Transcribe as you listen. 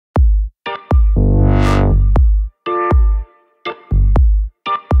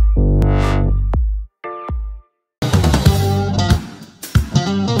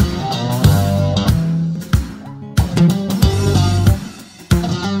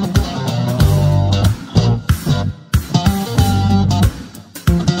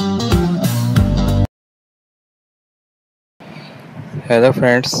Hello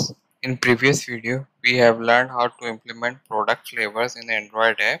friends, in previous video we have learned how to implement product flavors in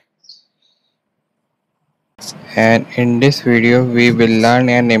Android app, and in this video we will learn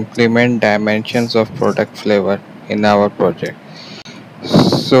and implement dimensions of product flavor in our project.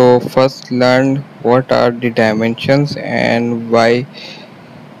 So first learn what are the dimensions and why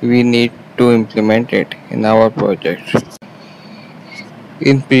we need to implement it in our project.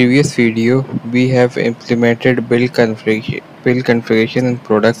 In previous video we have implemented build configuration and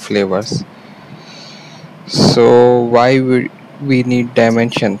product flavors. So why we need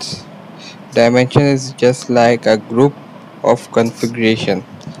dimensions? Dimension is just like a group of configuration.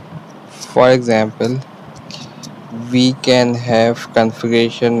 For example, we can have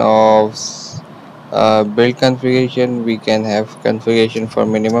configuration of build configuration, we can have configuration for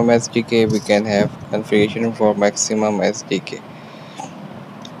minimum SDK, we can have configuration for maximum SDK.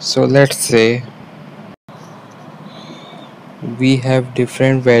 So let's say we have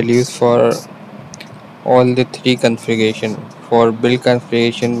different values for all the three configuration. For build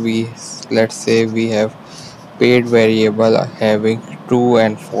configuration, we let's say we have paid variable having true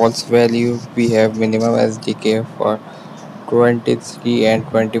and false value. We have minimum SDK for 23 and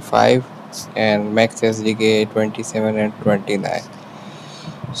 25 and max SDK 27 and 29.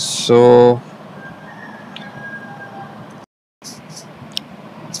 So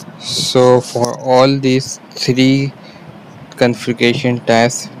for all these three configuration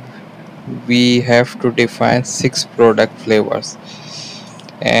types we have to define 6 product flavors,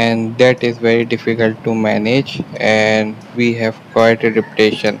 and that is very difficult to manage, and we have quite a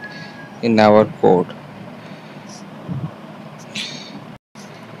repetition in our code.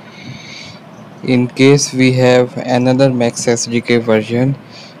 In case we have another max SDK version,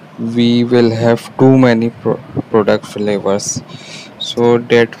 we will have too many product flavors, so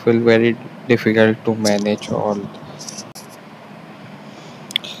that will very difficult to manage all.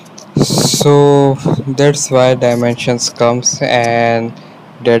 So that's why dimensions comes, and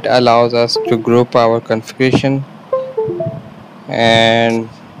that allows us to group our configuration and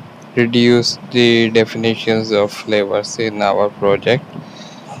reduce the definitions of flavors in our project.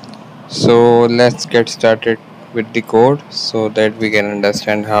 So let's get started with the code so that we can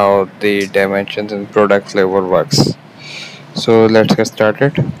understand how the dimensions and product flavor works. So let's get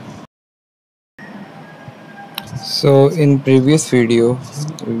started. So in previous video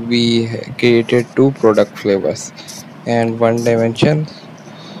we created 2 product flavors and 1 dimension.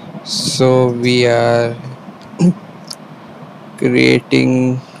 So we are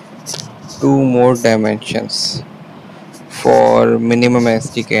creating 2 more dimensions for minimum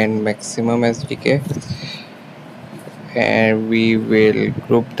SDK and maximum SDK, and we will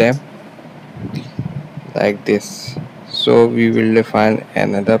group them like this. So we will define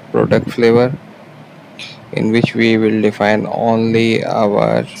another product flavor in which we will define only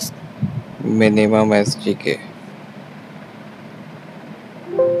our minimum SDK.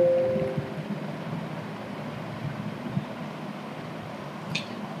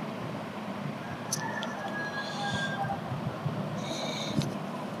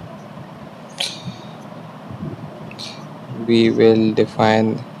 We will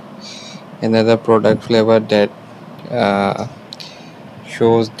define another product flavor that uh,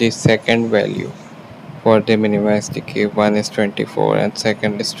 shows the second value for the minimum SDK. One is 24 and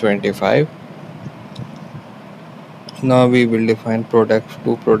second is 25. Now we will define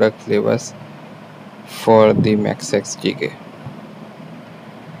 2 product flavors for the max SDK.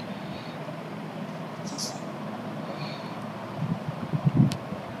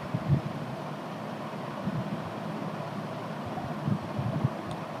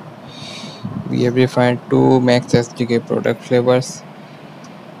 We have defined 2 max SDK product flavors,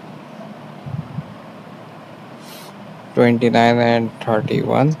 29 and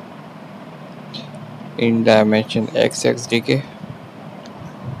 31 in dimension X SDK.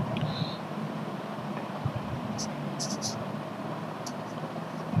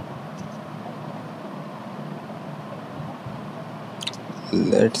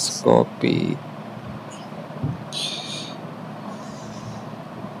 Let's copy.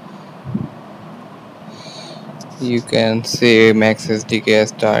 You can say max SDK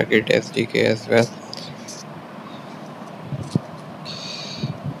as target SDK as well.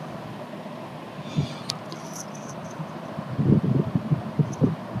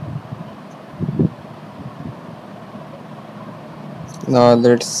 Now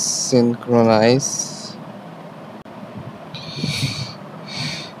let's synchronize.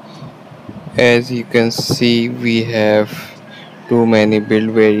 As you can see, we have too many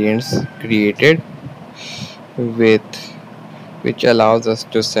build variants created with which allows us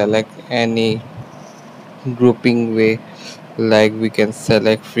to select any grouping way, Like we can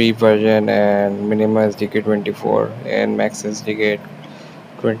select free version and minimum SDK 24 and max SDK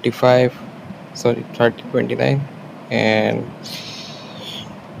 25, sorry 3029, and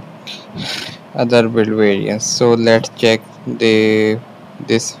other build variants. So let's check the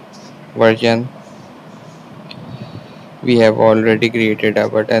this version. We have already created a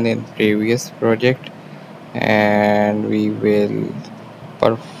button in previous project, and we will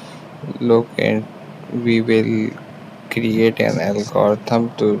look and we will create an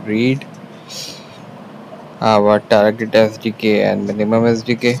algorithm to read our target SDK and minimum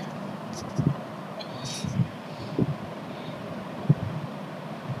SDK.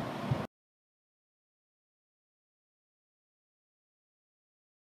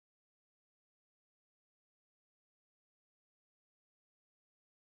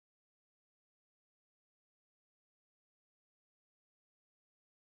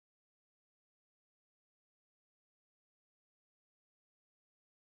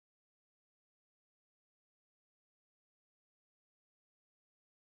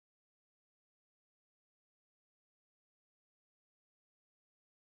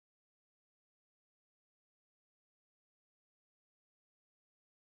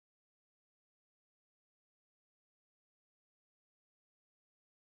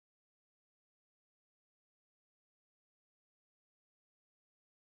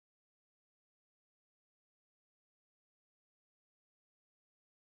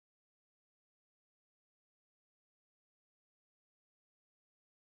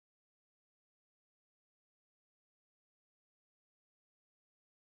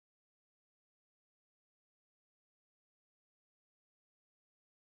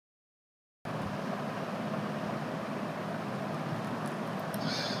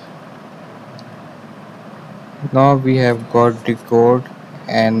 Now we have got the code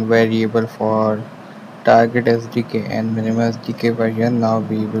and variable for target SDK and minimum SDK version. Now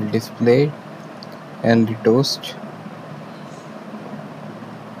we will display and the toast.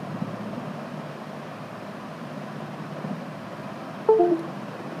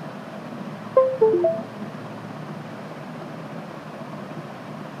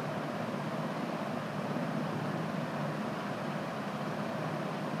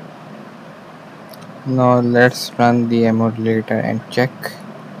 Now let's run the emulator and check.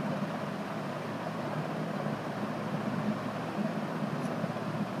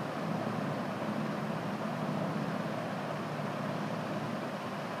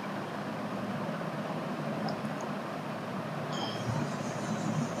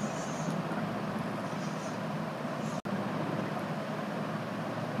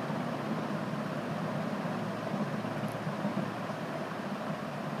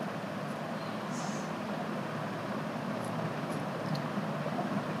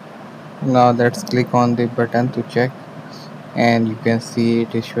 Now let's click on the button to check, and you can see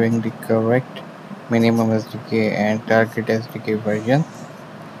it is showing the correct minimum SDK and target SDK version.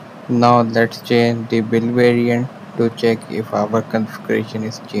 Now let's change the build variant to check if our configuration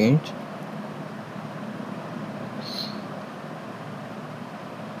is changed.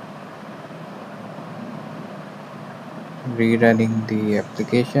 Rerunning the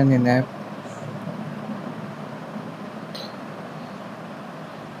application in app.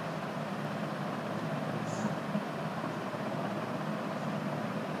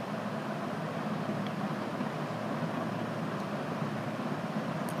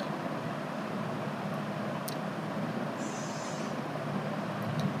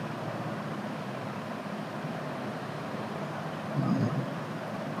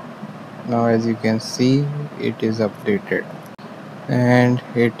 Now as you can see, it is updated and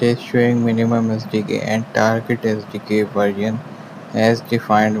it is showing minimum SDK and target SDK version as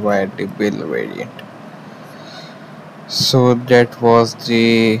defined by the build variant. So that was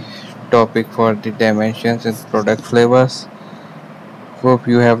the topic for the dimensions and product flavors. Hope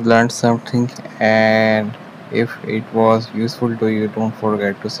you have learned something, and if it was useful to you, don't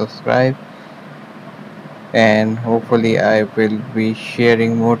forget to subscribe, and hopefully I will be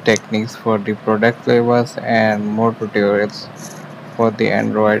sharing more techniques for the product flavors and more tutorials for the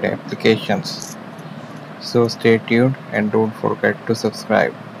Android applications. So stay tuned and don't forget to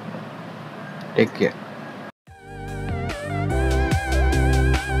subscribe. Take care.